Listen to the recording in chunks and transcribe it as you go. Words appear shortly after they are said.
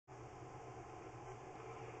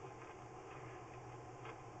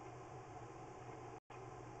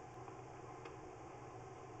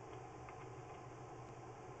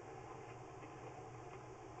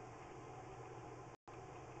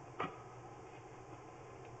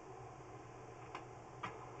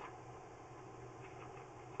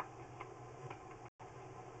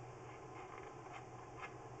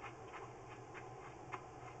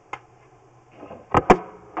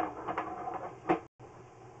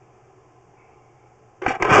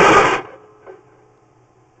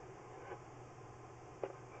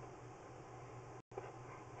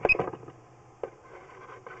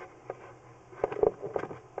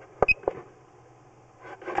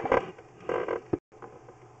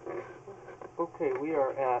Okay, we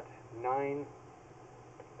are at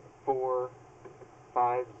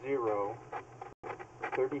 9450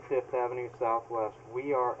 35th Avenue Southwest.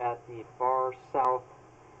 We are at the far south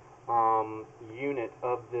unit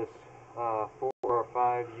of this 4 or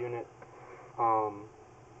 5 unit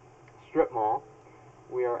strip mall.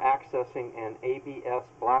 We are accessing an ABS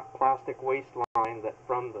black plastic waste line that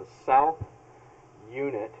from the south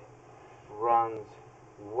unit runs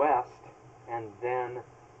west and then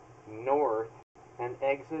north and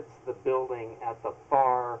exits the building at the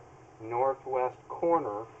far northwest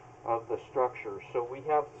corner of the structure. So we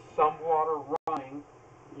have some water running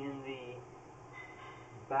in the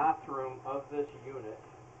bathroom of this unit.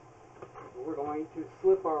 We're going to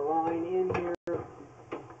slip our line in here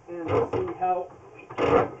and see how we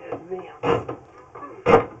can advance.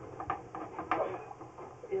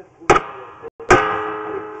 If we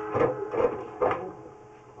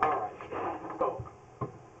Alright, so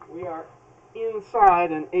we are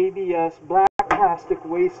inside an ABS black plastic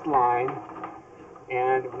waste line,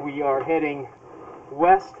 and we are heading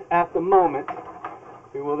west at the moment.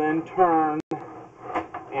 We will then turn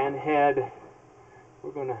and head,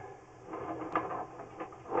 we're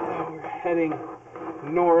heading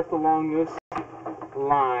north along this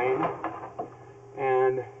line,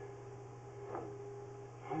 and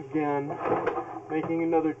again making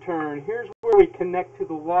another turn. Here's where we connect to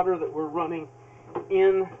the water that we're running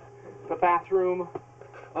in the bathroom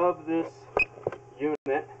of this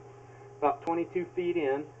unit, about 22 feet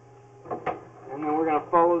in, and then we're going to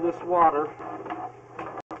follow this water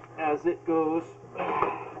as it goes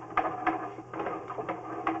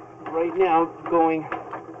right now, going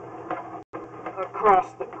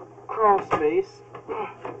across the crawl space.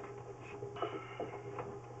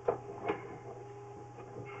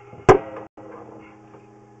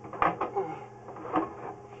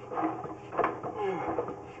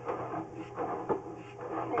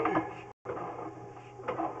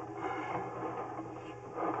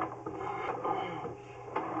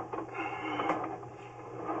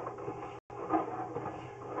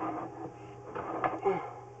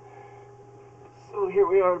 So here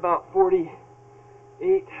we are at about 49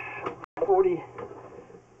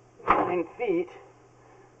 feet,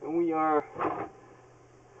 and we are,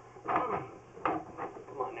 come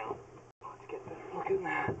on now, let's get a better look at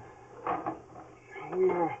that. We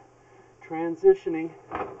are transitioning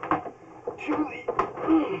to the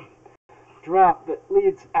drop that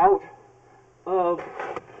leads out of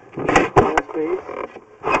the space.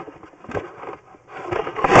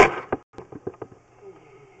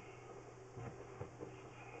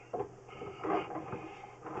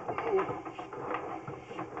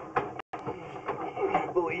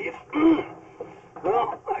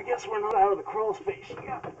 Well, I guess we're not out of the crawl space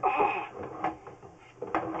yet.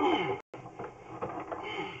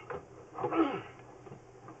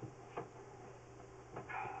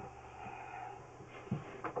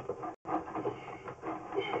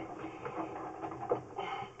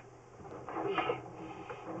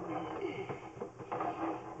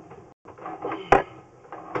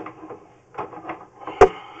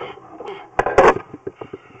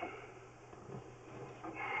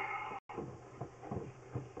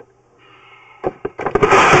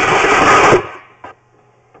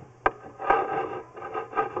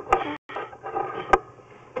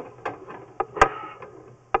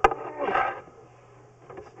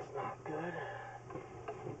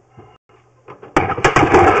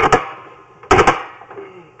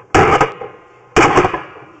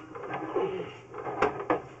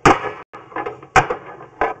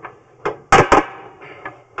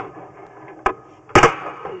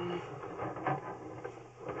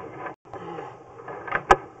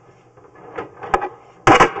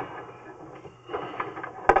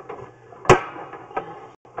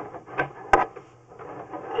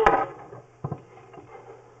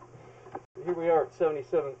 Here we are at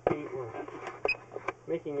 77 feet. We're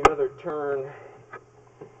making another turn.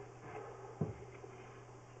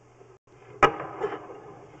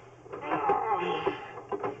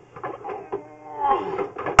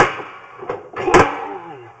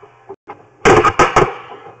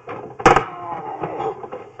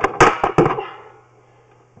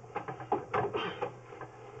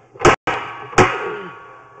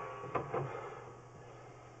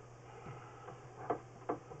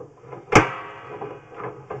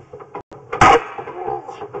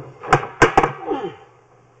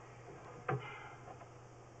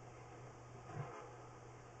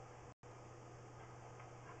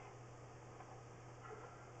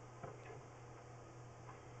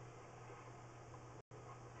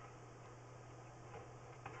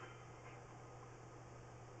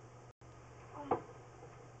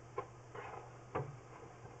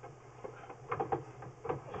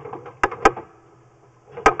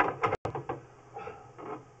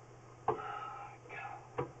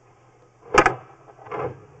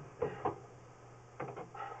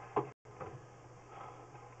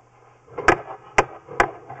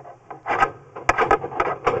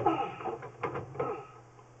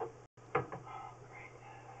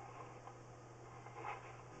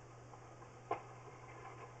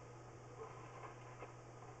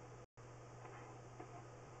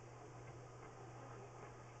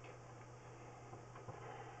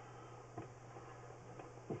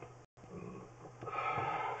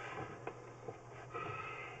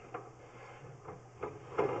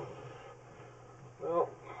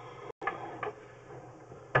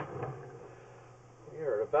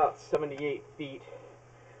 about 78 feet,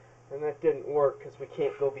 and that didn't work because we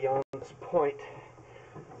can't go beyond this point.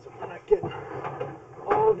 So we're not getting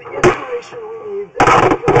all the information we need.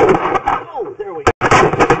 Oh, there we go.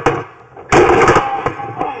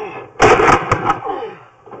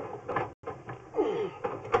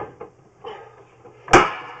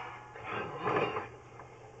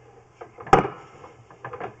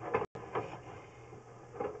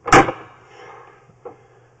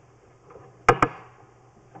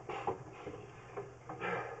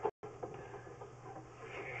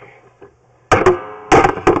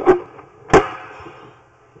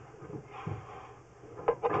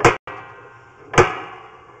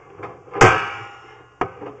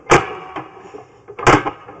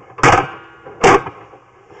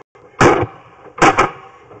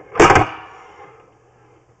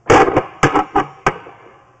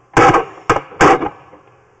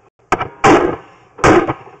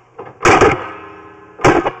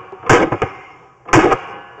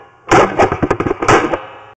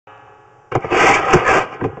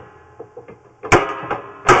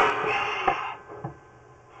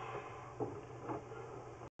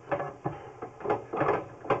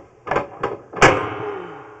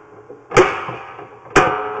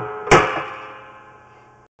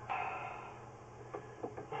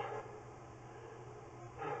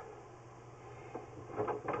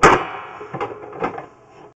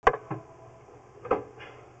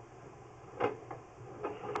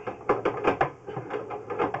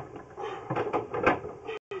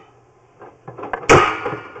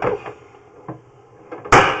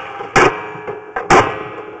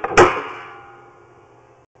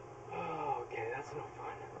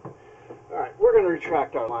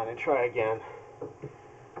 Retract our line and try again.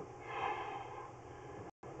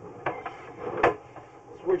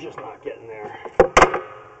 So we're just not getting there. I'm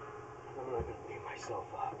not going to beat myself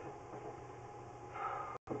up.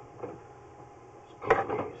 It's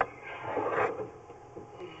crazy.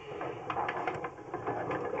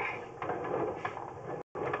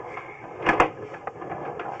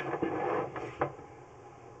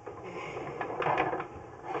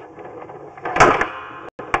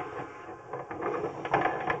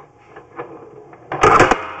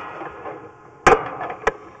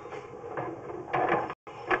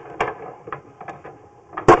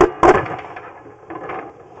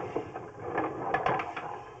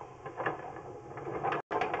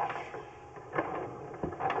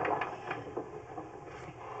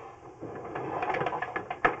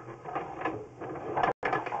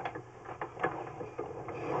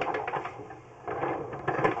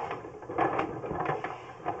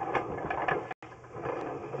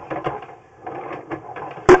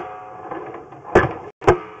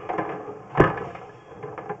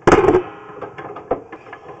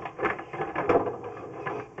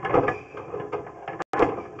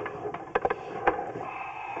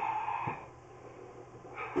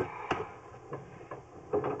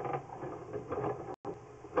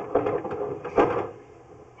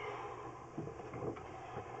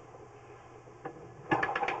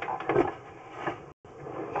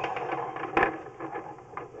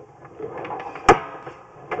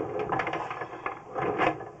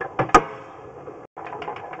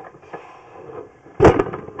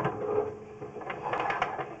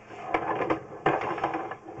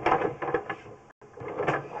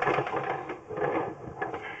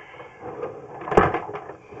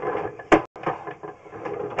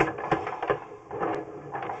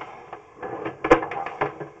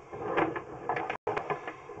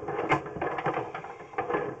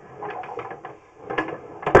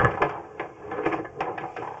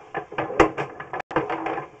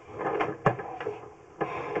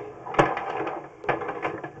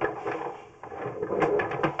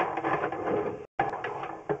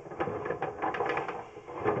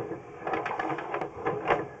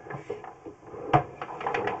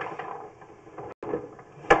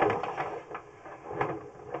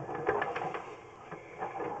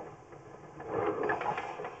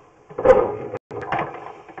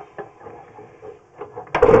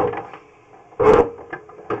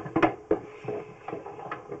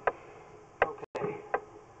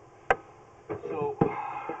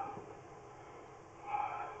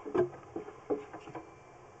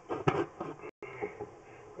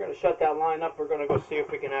 Shut that line up. We're going to go see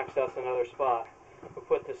if we can access another spot. We'll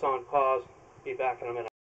put this on pause. Be back in a minute.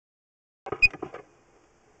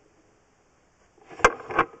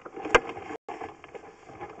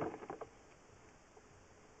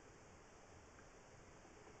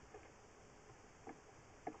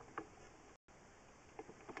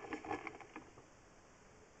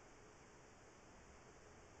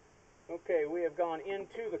 Okay, we have gone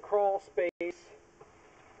into the crawl space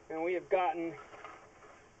and we have gotten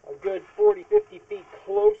a good 40-50 feet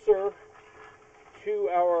closer to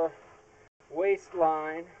our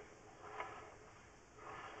waistline.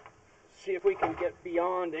 See if we can get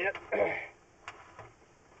beyond it.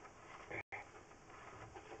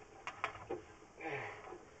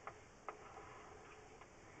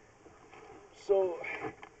 So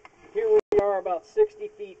here we are about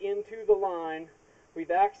 60 feet into the line. We've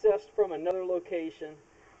accessed from another location,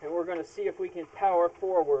 and we're going to see if we can power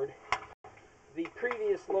forward. The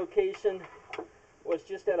previous location was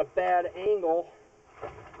just at a bad angle,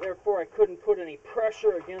 therefore I couldn't put any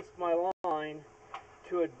pressure against my line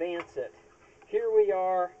to advance it. Here we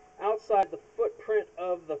are outside the footprint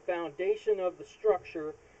of the foundation of the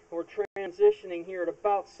structure. We're transitioning here at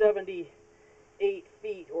about 78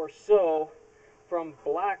 feet or so from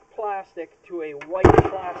black plastic to a white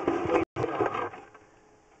plastic waistline.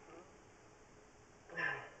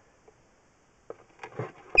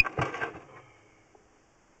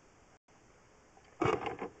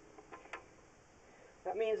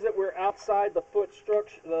 That means that we're outside the foot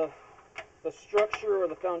structure, the structure or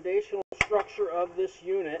the foundational structure of this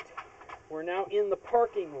unit. We're now in the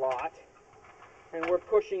parking lot, and we're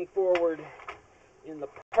pushing forward in the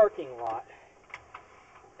parking lot,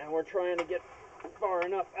 and we're trying to get far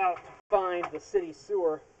enough out to find the city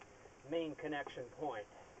sewer main connection point.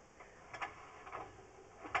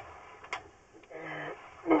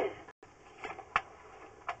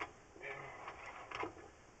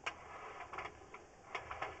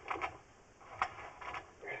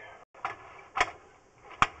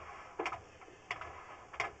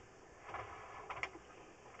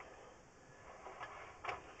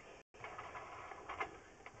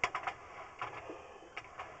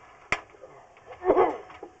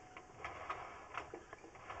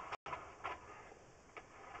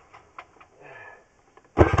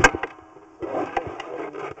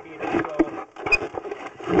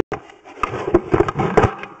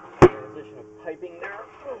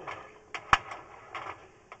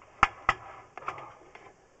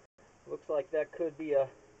 Looks like that could be a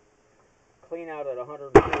clean out at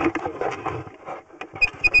 140.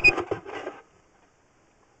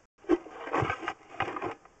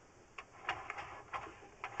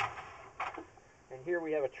 And here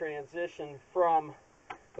we have a transition from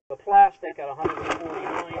the plastic at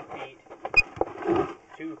 149 feet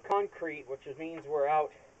to concrete, which means we're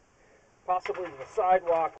out possibly to the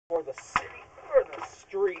sidewalk or the city or the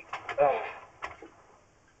street.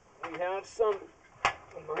 We have some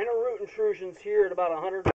minor root intrusions here at about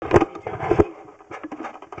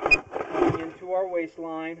 152 feet into our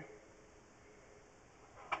waistline.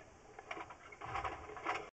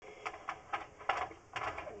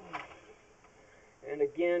 And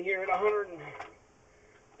again here at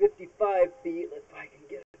 155 feet, if I can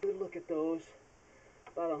get a good look at those,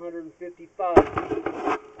 about 155 feet.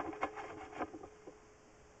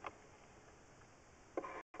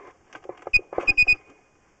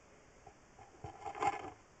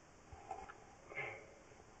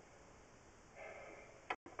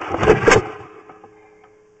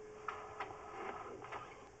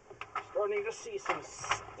 Starting to see some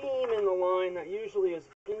steam in the line. That usually is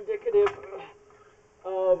indicative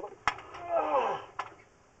of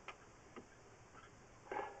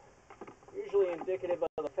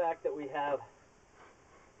the fact that we have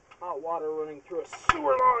hot water running through a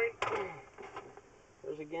sewer line.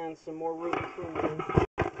 There's again some more root intrusions.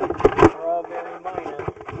 They're all very minor.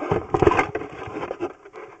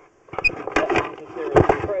 That means that there is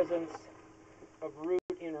the presence of root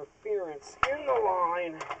interference in the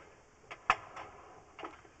line.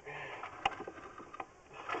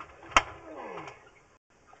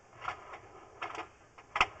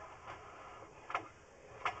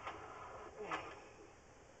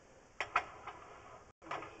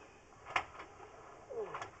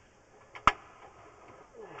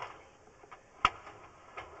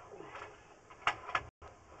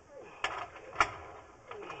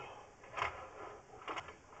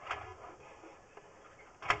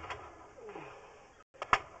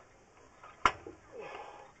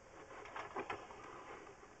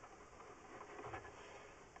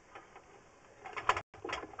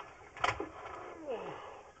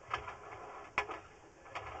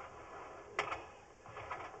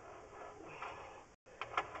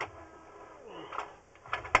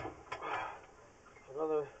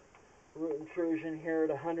 Another root intrusion here at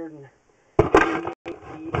 188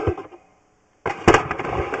 feet.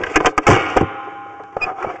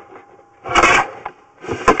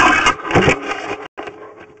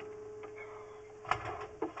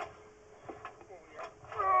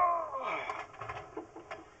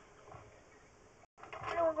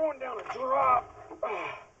 Now we're going down a drop.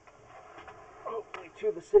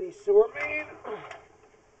 to the city sewer main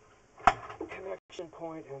connection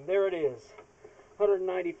point, and there it is,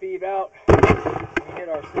 190 feet out. We hit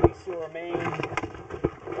our city sewer main.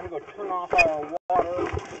 We're going to go turn off our water,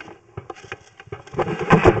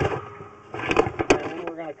 and then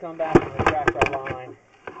we're going to come back and retract our line,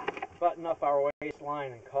 button up our waste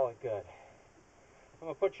line, and call it good. I'm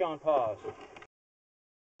going to put you on pause.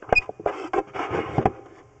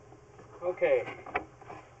 Okay,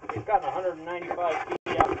 we've gotten 195 feet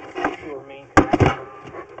out to the sewer main connection.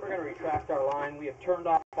 We're going to retract our line. We have turned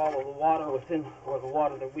off all of the water or the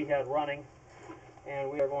water that we had running,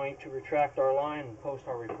 and we are going to retract our line and post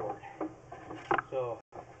our report. So,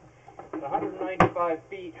 the 195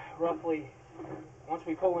 feet, roughly, once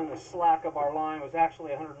we pull in the slack of our line, was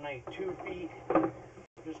actually 192 feet. We're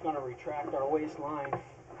just going to retract our waste line,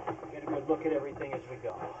 get a good look at everything as we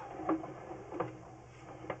go.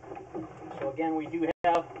 So again, we do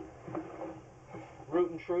have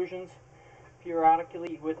root intrusions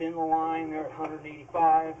periodically within the line. They're at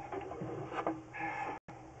 185.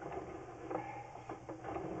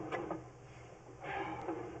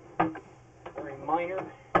 Very minor.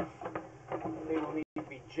 They will need to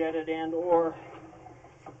be jetted and or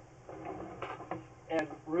add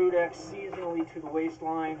root X seasonally to the waste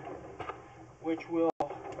line, which will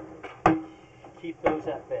keep those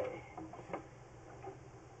at bay.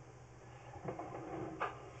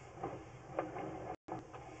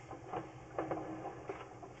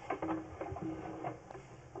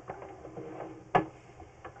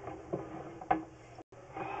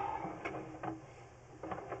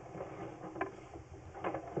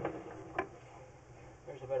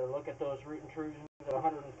 There's a better look at those root intrusions at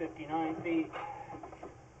 159 feet.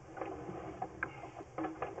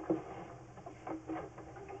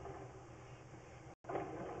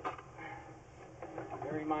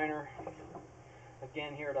 Very minor.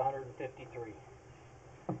 Again here at 153.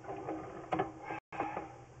 And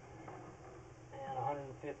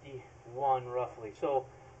 151 roughly. So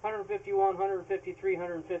 151, 153,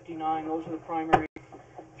 159, those are the primary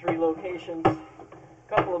three locations. A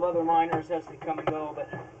couple of other minors as they come and go, but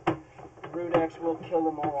root X will kill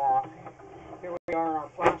them all off. Here we are on our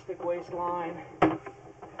plastic waste line.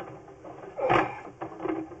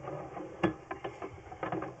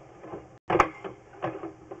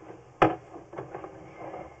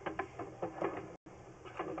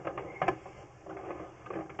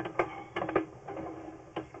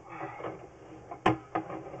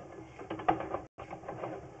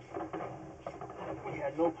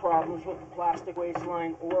 No problems with the plastic waste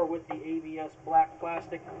line or with the ABS black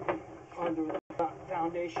plastic under the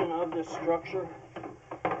foundation of this structure.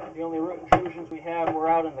 The only root intrusions we had were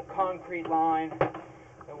out in the concrete line,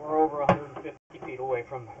 and we're over 150 feet away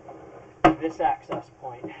from this access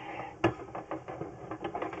point.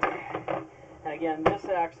 And again, this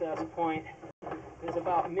access point is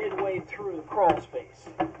about midway through the crawl space.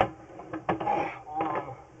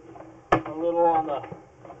 A little on the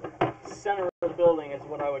center of the building is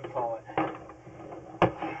what I would call it.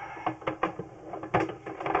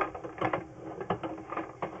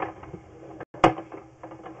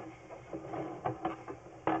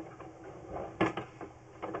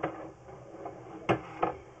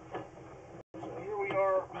 So here we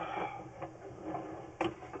are,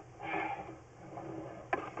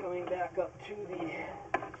 coming back up to the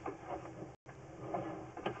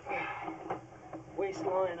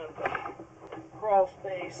waistline of the crawl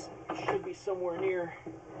space. Should be somewhere near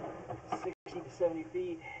 60 to 70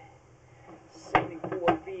 feet.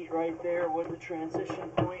 74 feet right there with the transition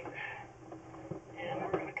point. And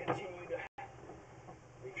we're going to continue to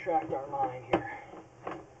retract our line here.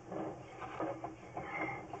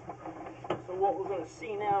 So what we're going to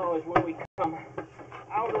see now is when we come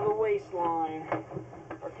out of the waistline,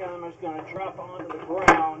 our camera is going to drop onto the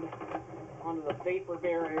ground, onto the vapor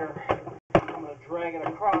barrier. I'm going to drag it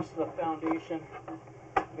across the foundation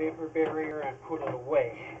vapor barrier and put it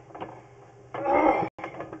away.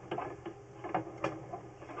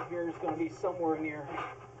 Here's going to be somewhere near,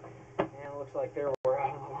 and it looks like there we're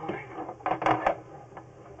out of the line.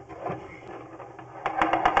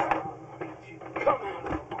 Come out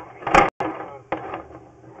of the line.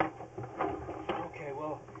 Okay,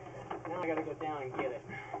 well, now I got to go down and get it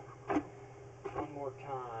one more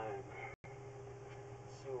time.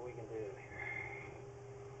 See what we can do here.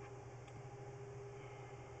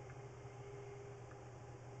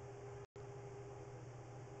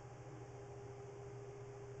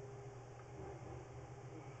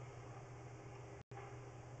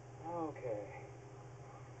 Okay.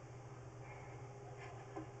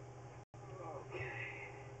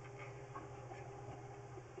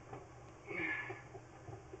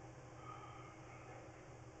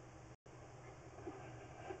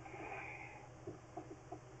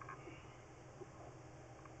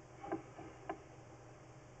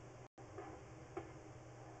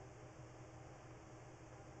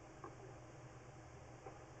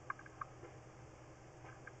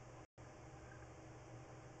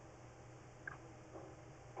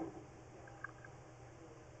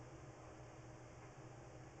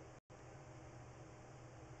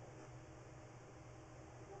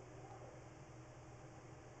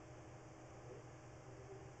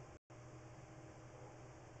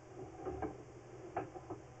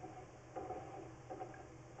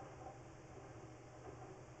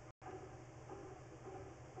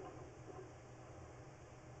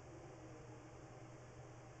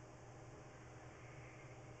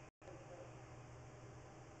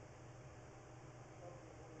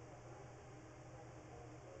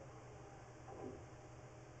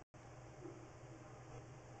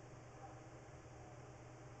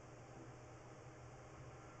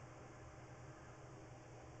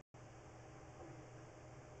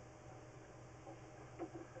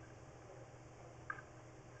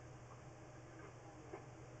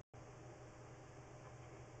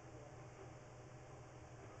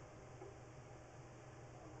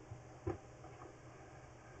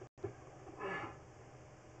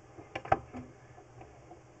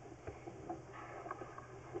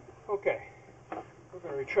 Okay, we're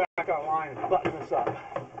going to retract our line and button this up.